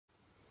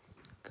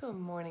Good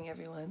morning,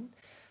 everyone.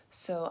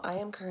 So I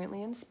am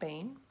currently in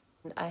Spain.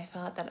 I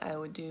thought that I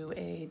would do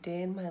a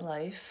day in my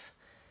life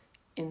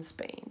in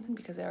Spain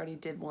because I already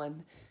did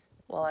one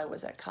while I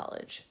was at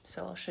college.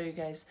 So I'll show you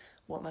guys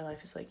what my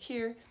life is like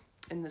here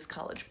in this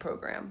college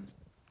program.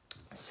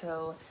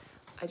 So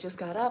I just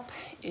got up.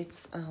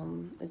 It's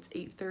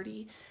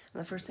 8:30, and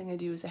the first thing I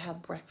do is I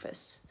have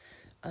breakfast.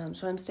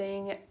 So I'm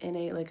staying in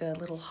a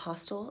little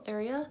hostel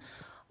area.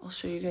 I'll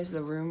show you guys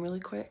the room really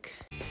quick.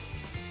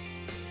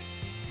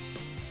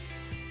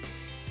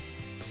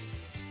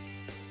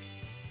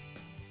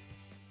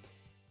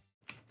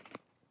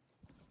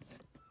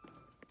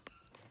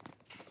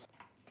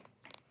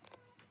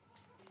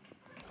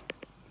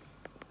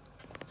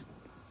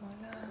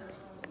 Hola.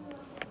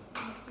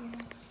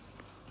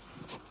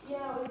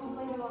 Yeah, we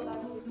complain about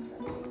that too.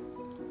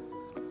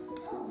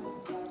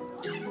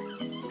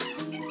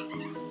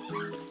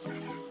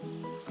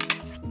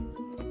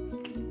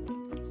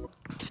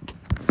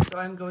 So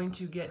I'm going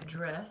to get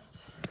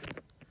dressed.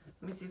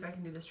 Let me see if I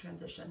can do this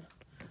transition.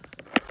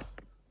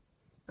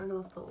 Turn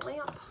off the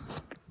lamp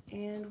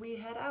and we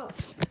head out.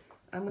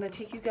 I'm gonna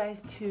take you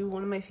guys to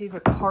one of my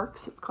favorite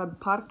parks. It's called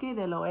Parque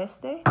del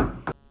Oeste.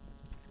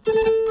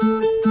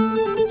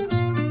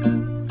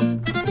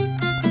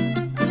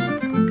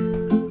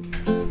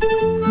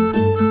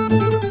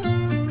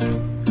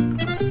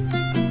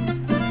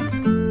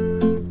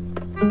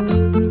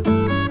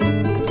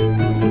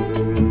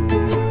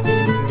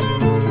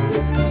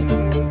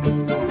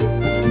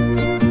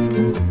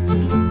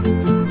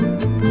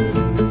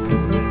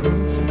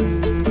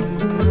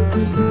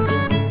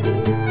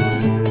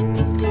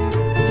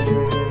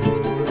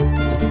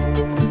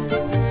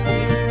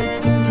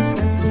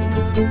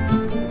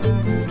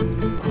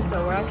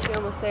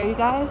 There you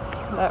guys,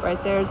 that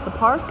right there is the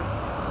park.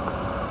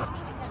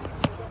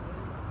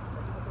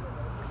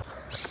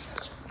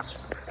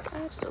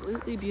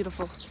 Absolutely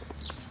beautiful.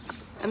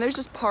 And there's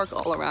just park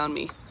all around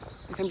me.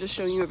 Like, I'm just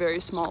showing you a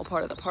very small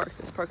part of the park.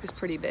 This park is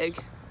pretty big.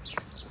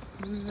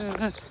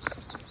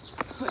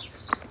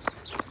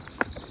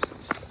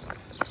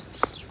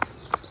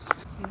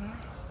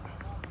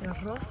 La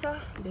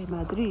Rosa de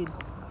Madrid.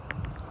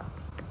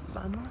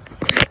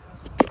 Vamos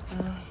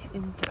a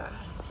entrar.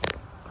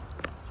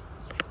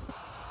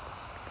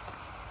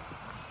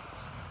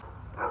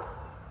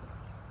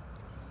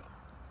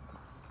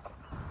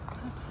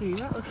 Let's see,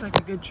 that looks like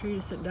a good tree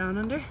to sit down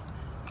under.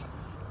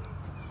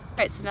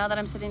 Alright, so now that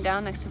I'm sitting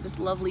down next to this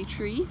lovely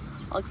tree,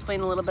 I'll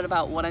explain a little bit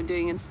about what I'm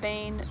doing in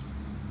Spain,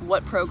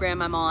 what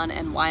program I'm on,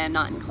 and why I'm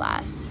not in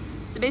class.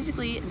 So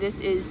basically, this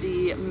is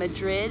the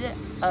Madrid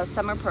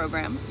summer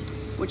program,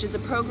 which is a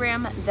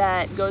program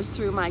that goes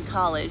through my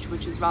college,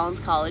 which is Rollins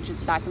College.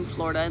 It's back in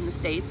Florida in the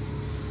States.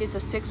 It's a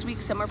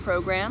 6-week summer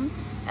program,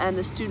 and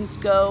the students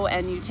go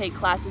and you take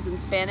classes in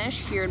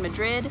Spanish here in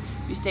Madrid.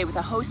 You stay with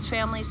a host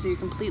family, so you're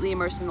completely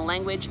immersed in the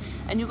language,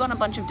 and you go on a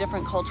bunch of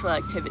different cultural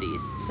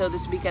activities. So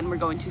this weekend we're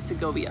going to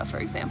Segovia, for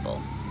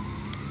example.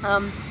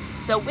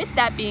 So with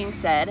that being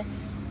said,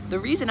 the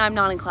reason I'm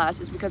not in class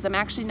is because I'm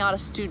actually not a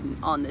student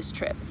on this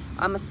trip.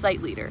 I'm a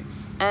site leader.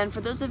 And for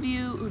those of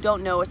you who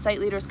don't know, a site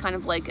leader is kind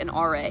of like an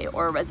RA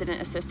or a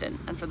resident assistant.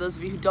 And for those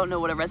of you who don't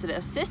know what a resident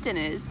assistant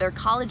is, they're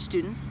college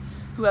students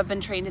who have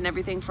been trained in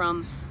everything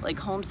from like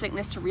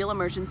homesickness to real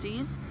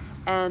emergencies,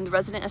 and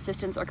resident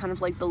assistants are kind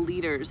of like the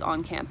leaders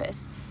on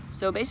campus.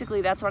 So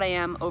basically that's what I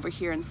am over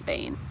here in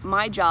Spain.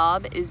 My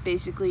job is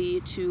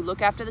basically to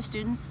look after the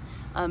students.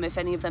 If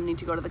any of them need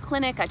to go to the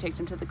clinic, I take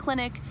them to the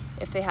clinic.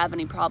 If they have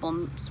any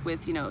problems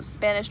with,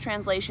 Spanish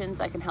translations,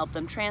 I can help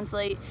them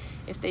translate.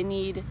 If they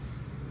need,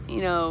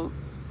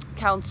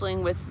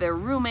 counseling with their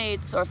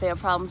roommates, or if they have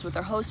problems with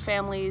their host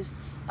families,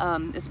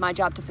 it's my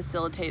job to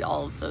facilitate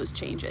all of those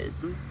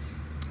changes.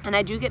 And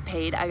I do get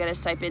paid. I get a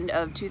stipend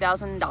of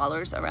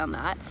 $2,000 around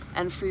that,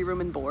 and free room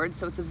and board,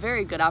 so it's a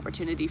very good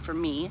opportunity for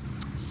me.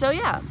 So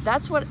yeah,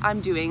 that's what I'm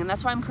doing, and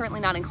that's why I'm currently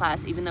not in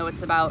class, even though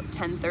it's about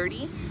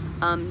 10:30,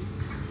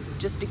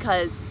 just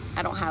because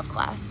I don't have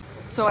class.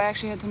 So I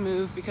actually had to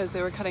move because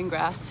they were cutting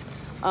grass.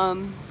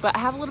 But I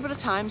have a little bit of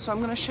time, so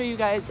I'm gonna show you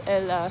guys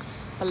El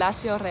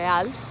Palacio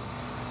Real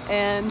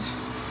and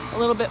a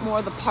little bit more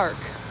of the park.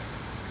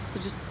 So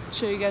just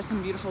show you guys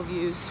some beautiful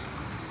views.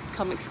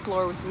 Come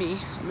explore with me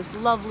on this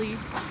lovely,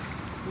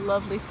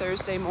 lovely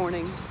Thursday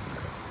morning.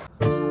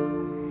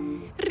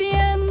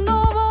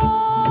 Riendo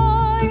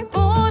voy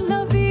por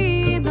la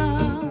vida,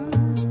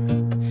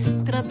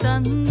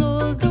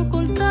 tratando de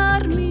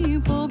ocultar mi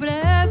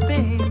pobre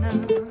pena.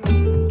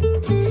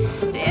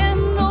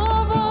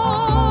 Riendo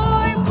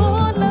voy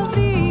por la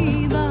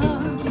vida,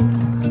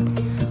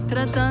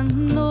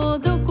 tratando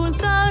de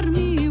ocultar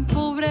mi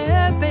pobre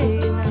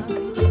pena,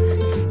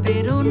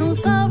 pero no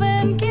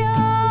saben que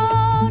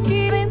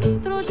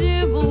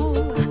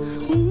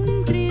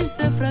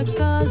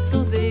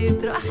fracaso de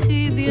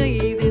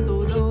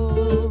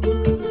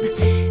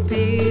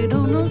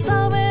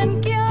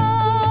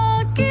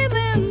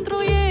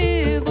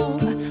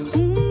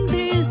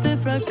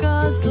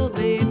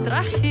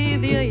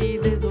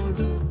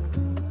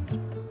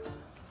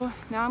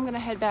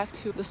head back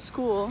to the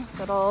school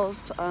that all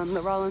of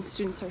the Rollins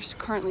students are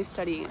currently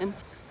studying in,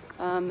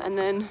 and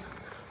then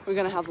we're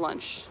gonna have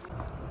lunch.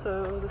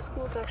 So the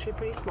school's actually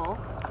pretty small.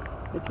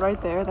 It's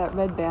right there, that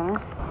red banner.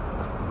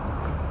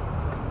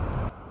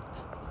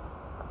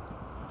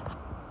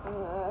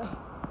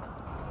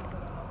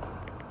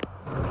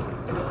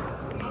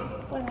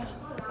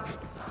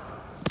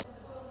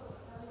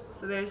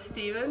 So there's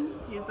Steven.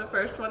 He's the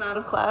first one out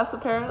of class,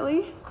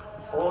 apparently.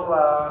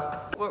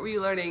 Hola. What were you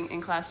learning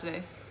in class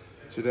today?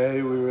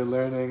 Today we were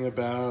learning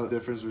about the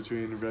difference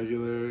between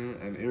regular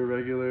and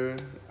irregular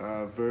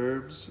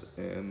verbs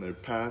and their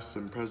past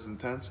and present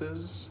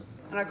tenses.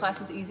 And our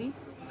class is easy?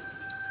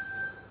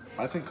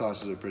 I think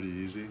classes are pretty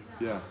easy.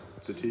 Yeah,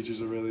 the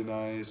teachers are really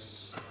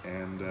nice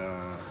and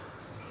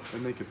they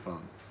make it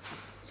fun.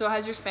 So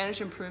has your Spanish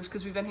improved?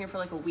 Because we've been here for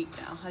like a week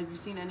now. Have you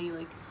seen any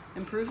like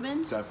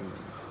improvement? Definitely.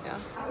 Yeah.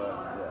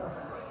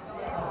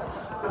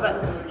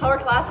 But how are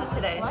classes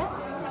today? What?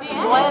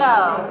 Bien.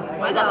 Bueno.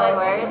 Is that the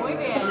word? Muy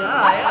bien.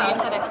 Yeah. Muy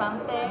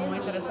interesante. Muy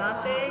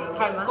interesante.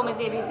 ¿Cómo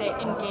se dice?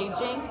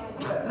 Engaging.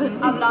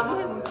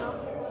 Hablamos mucho.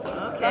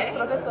 Okay. Las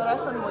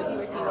profesoras son muy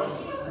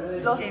divertidos.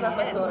 Los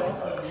profesores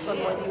son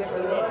muy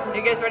divertidos. Are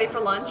you guys ready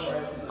for lunch?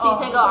 Sí,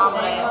 tengo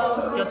hambre.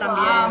 Yo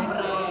también.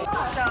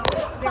 So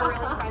they're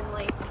really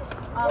friendly.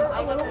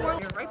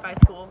 You're right by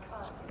school.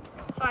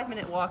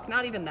 5-minute walk,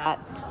 not even that.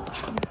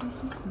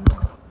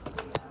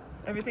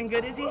 Everything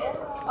good, Izzy?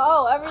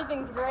 Oh,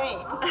 everything's great.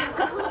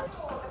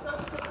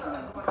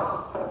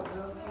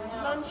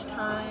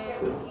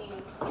 Lunchtime.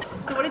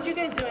 So what did you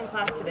guys do in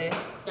class today?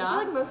 Yeah. I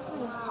feel like most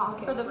of it is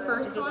talking. For the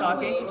first Just one,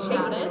 talking? we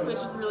chatted, which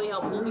is really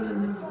helpful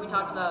because we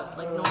talked about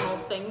like normal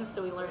things,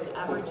 so we learned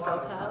average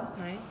vocab.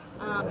 Nice.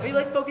 Are you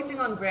like focusing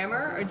on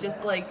grammar or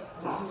just like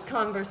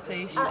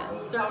conversation? At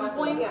certain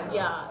points,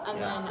 yeah, and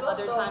then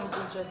other times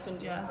we've just been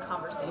doing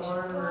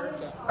conversation.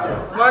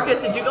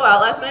 Marcus, did you go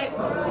out last night?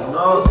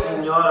 No,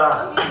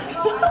 señora.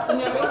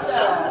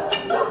 Señorita,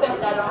 no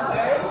afectaron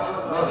her.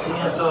 Lo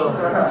siento.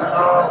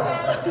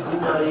 No,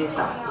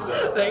 señorita.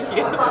 Thank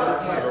you.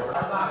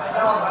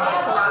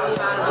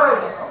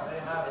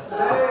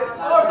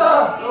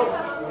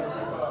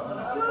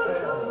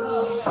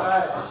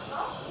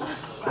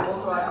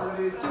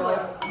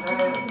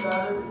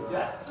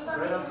 Yes.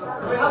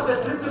 We have the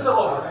trip to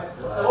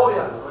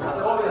Segovia.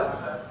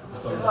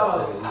 El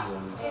sábado.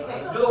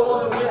 You don't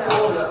want to miss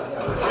Segovia.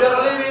 We are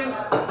leaving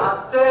at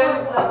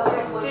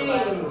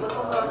 10:15.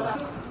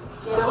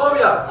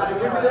 Segovia, can you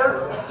hear me there?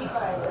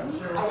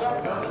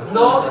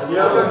 No, you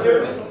can hear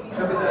me.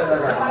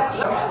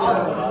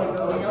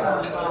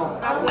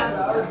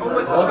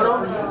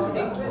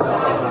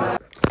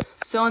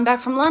 So I'm back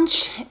from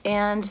lunch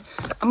and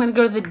I'm gonna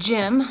go to the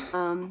gym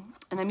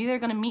and I'm either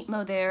gonna meet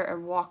Mo there or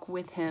walk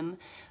with him.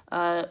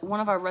 One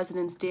of our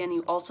residents,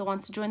 Danny, also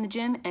wants to join the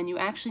gym, and you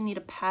actually need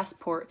a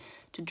passport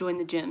to join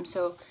the gym.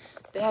 So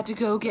they had to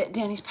go get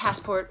Danny's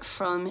passport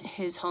from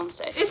his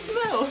homestay. It's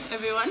Mo,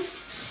 everyone.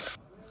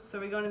 So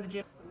are we going to the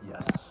gym?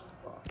 Yes.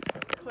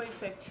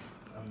 Perfect.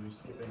 I'm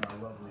skipping our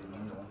lovely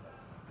meal.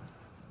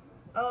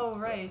 Oh,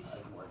 right. I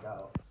can work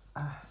out.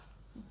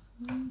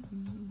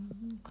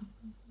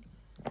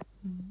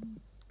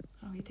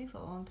 Oh, he takes a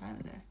long time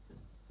in there.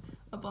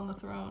 Up on the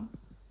throne.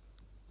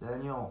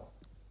 Daniel.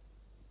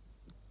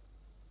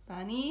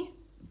 Bunny?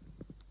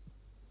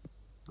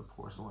 The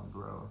porcelain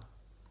throne.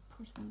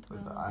 Porcelain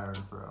Like the throne. iron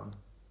throne.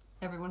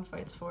 Everyone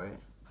fights for it.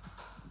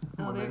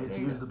 Oh, Oh, they there, need there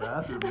to you use go. the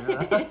bathroom, yeah.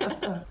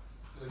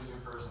 Living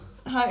in person.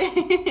 Hi.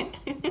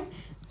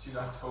 Dude,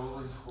 I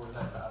totally tore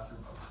that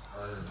bathroom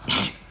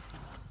apart.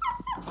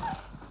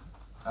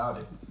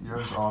 Howdy.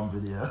 Yours on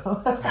video.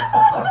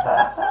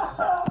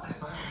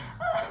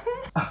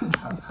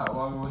 How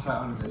long was that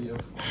on video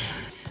for?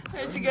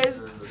 Alright, you guys.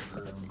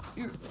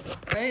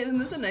 Right? Isn't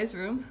this a nice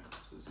room?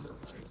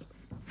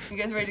 You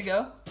guys ready to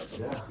go?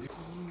 Yeah.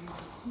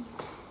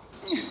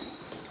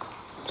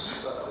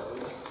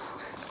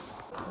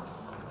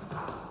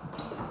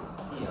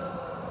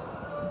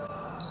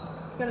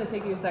 It's gonna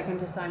take you a second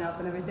to sign up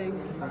and everything.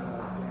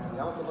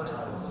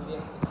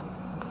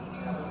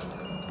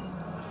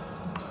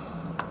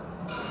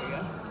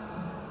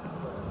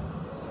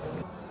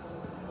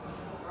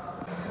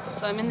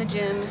 So I'm in the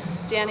gym.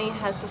 Danny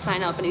has to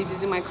sign up and he's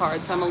using my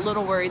card, so I'm a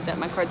little worried that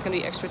my card's gonna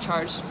be extra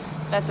charged.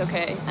 That's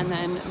okay. And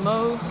then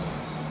Mo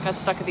got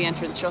stuck at the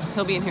entrance.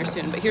 He'll be in here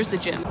soon, but here's the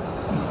gym.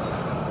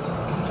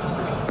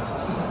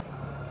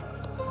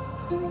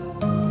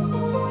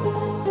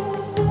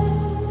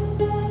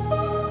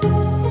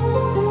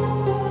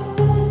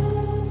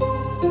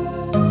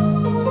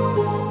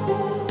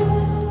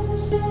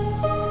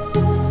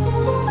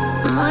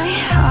 My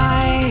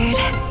heart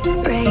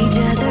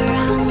rages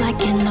around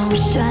like an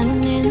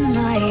ocean in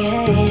my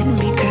head,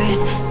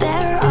 because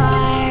there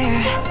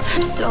are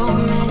so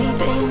many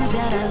things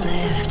that I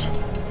left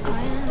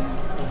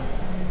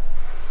unsaid.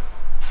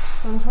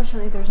 So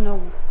unfortunately there's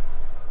no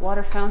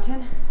water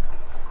fountain,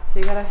 so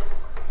you gotta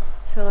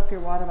fill up your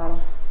water bottle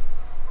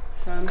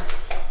from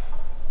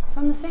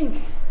the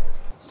sink.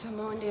 So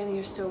Mo and Danny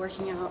are still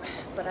working out,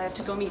 but I have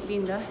to go meet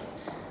Vinda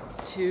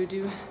to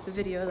do the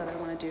video that I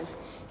want to do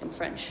in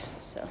French.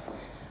 So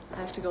I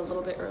have to go a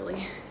little bit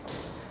early.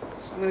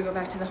 So I'm gonna go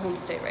back to the home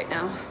state right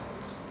now.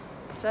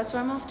 So that's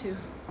where I'm off to.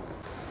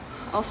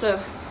 Also,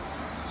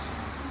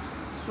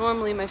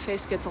 normally my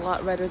face gets a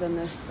lot redder than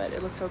this, but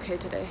it looks okay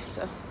today,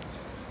 so.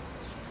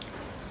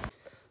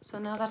 So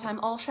now that I'm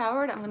all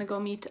showered, I'm gonna go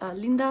meet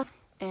Linda,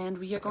 and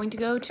we are going to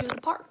go to the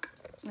park.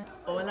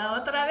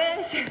 Hola otra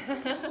vez.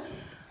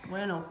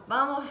 Bueno,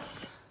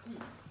 vamos.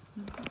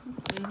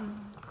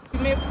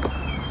 Me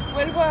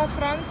vuelvo a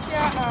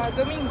Francia a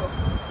domingo.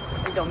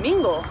 ¿El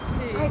domingo?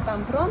 Sí. Ay,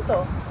 tan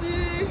pronto.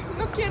 Sí,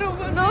 no quiero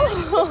volver.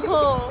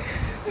 No.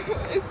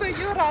 Estoy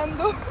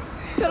llorando,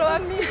 pero a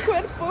mi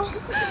cuerpo.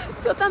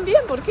 Yo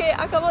también, porque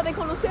acabo de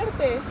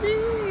conocerte.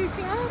 Sí,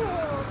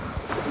 claro.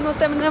 No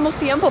tenemos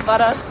tiempo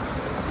para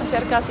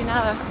hacer casi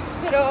nada.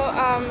 Pero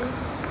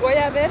voy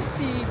a ver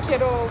si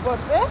quiero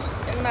volver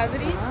en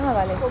Madrid,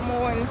 Vale.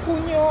 como en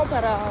junio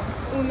para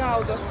 1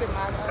 o 2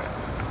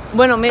 semanas.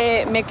 Bueno,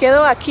 me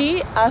quedo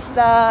aquí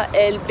hasta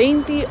el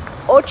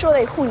 28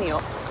 de junio.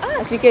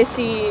 Así que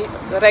si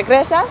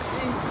regresas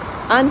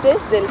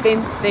antes del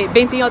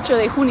 28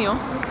 de junio,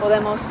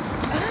 podemos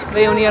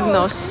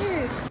reunirnos.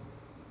 Sí.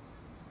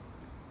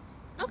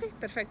 Ok,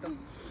 perfecto.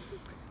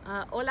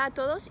 Hola a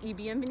todos y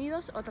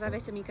bienvenidos otra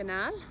vez a mi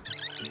canal.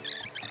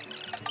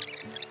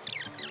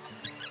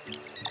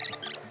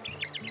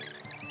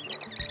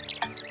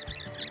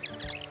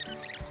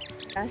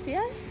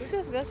 Gracias.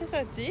 Muchas gracias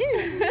a ti.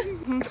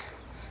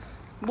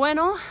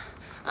 Bueno,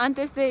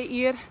 antes de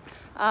ir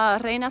a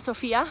Reina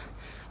Sofía,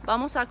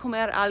 vamos a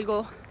comer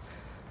algo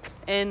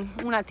en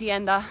una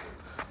tienda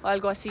o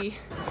algo así.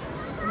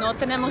 No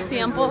tenemos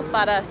tiempo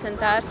para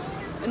sentar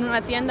en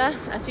una tienda,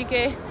 así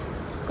que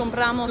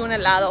compramos un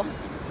helado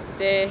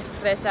de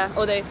fresa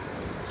o de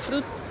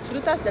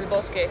frutas del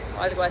bosque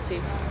o algo así.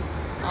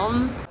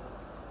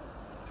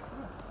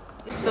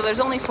 So there's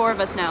only 4 of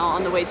us now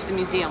on the way to the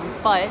museum,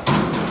 but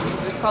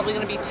there's probably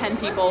going to be 10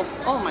 people.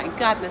 Oh my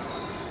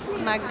goodness,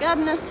 my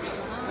goodness,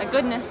 my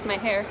goodness, my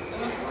hair.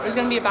 There's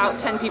going to be about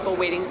 10 people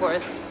waiting for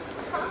us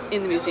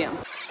in the museum.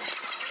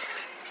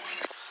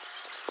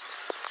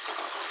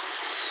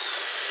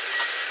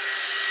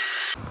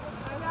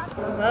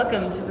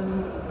 Welcome to the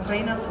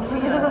Reina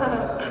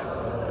Sofía.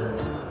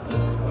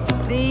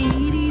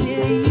 Reír y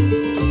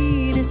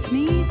reír es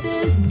mi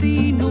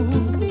destino.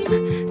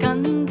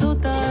 Canto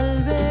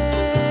tal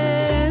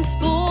vez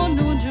por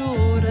no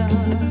llorar.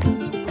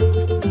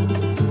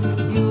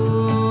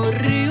 Yo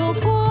río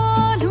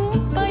cual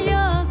un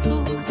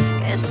payaso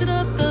que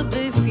trata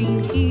de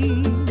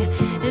fingir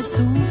el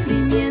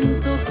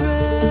sufrimiento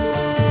cruel.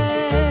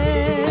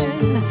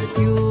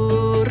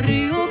 Yo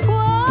río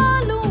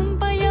cual un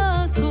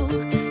payaso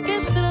que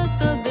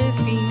trata de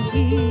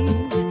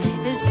fingir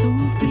el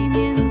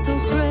sufrimiento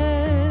cruel.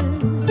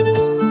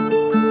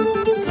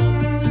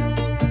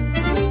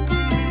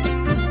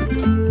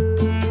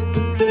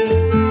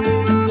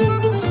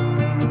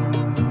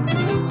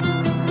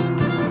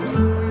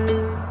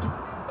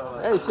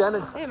 Hey,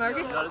 Shannon. Hey,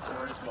 Marcus. All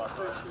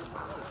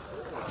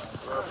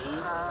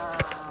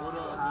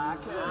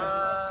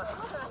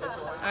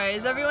right,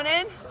 is everyone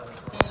in?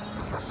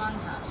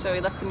 So we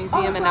left the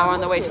museum and now we're on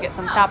the way to get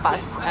some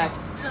tapas at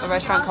a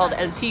restaurant called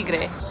El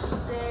Tigre.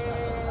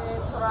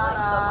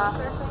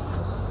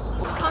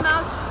 Come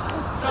out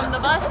from the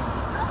bus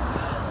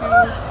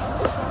to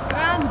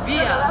Gran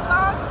Via.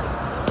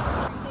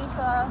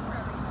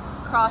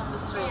 Cross the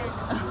street.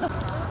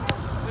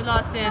 We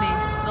lost Danny.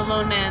 The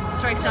lone man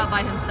strikes out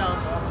by himself.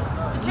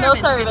 No Determined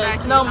to get back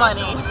service, to no his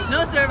money. hostel.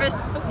 No service,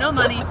 no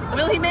money.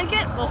 Will he make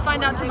it? We'll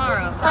find out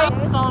tomorrow.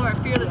 Let's follow our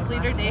fearless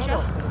leader,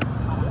 Deja.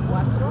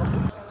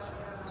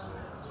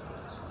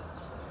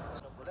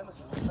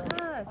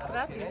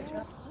 Gracias.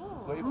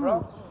 Where are you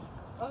from?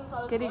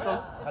 Qué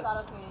rico.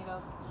 Estados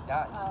Unidos.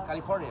 Yeah,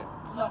 California.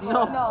 No.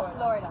 No,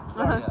 Florida.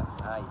 Florida.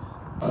 Nice.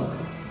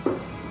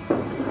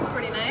 This is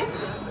pretty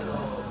nice.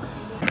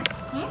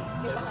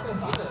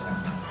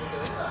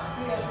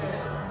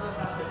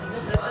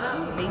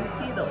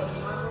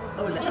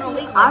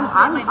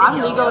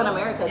 I'm legal in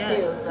America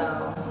too,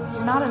 so.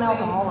 You're not an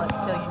alcoholic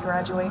until you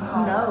graduate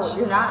college. No,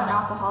 you're not an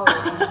alcoholic.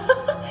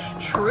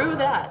 True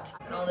that.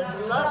 And all this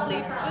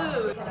lovely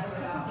food.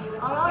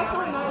 Oh, it's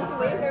so nice to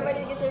wait for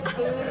everybody to get their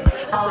food.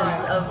 Of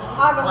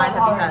Alcohol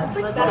tolerance.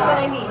 That's what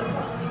I mean.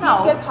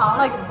 No, Good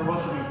tolerance.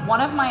 like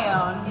one of my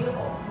own,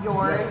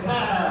 yours,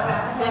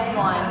 this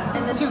one,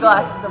 and the 2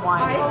 glasses of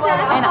wine.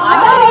 And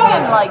I'm not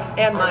even like,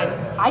 And mine.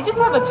 I just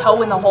have a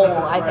toe in the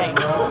hole, I think.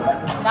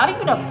 Not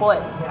even a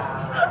foot.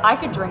 I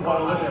could drink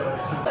all of it.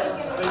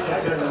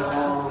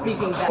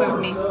 Speaking for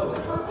me.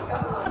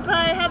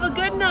 Bye, have a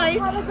good night.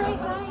 Have a great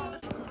night.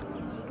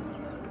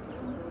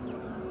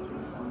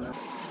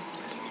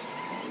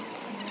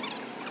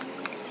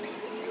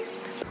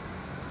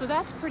 So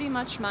that's pretty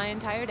much my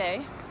entire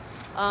day.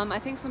 I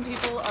think some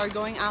people are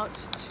going out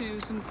to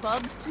some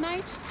clubs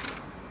tonight.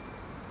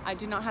 I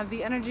do not have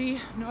the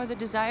energy nor the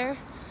desire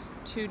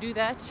to do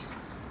that.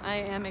 I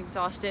am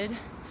exhausted,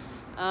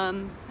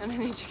 and I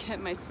need to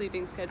get my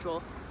sleeping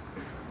schedule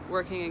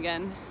working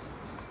again,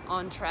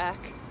 on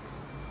track.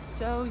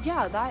 So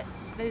yeah, that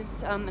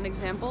is an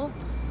example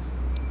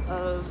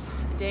of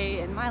a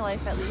day in my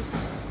life, at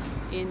least,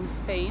 in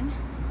Spain.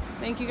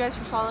 Thank you guys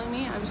for following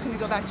me. I'm just gonna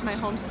go back to my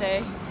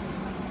homestay,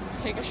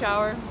 take a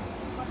shower,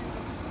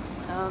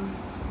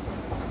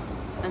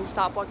 and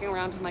stop walking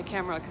around with my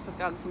camera because I've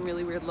gotten some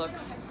really weird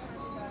looks.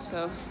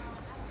 So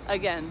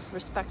again,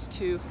 respect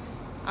to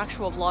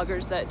actual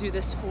vloggers that do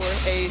this for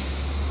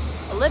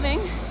a living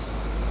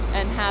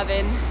and have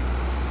an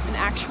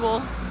actual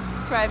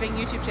thriving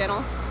YouTube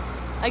channel.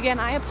 Again,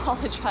 I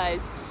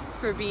apologize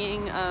for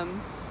being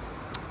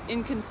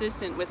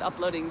inconsistent with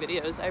uploading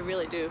videos. I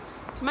really do.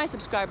 To my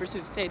subscribers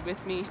who've stayed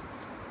with me,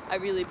 I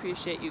really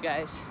appreciate you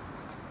guys.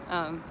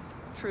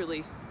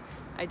 Truly,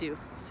 I do.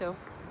 So,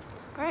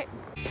 all right.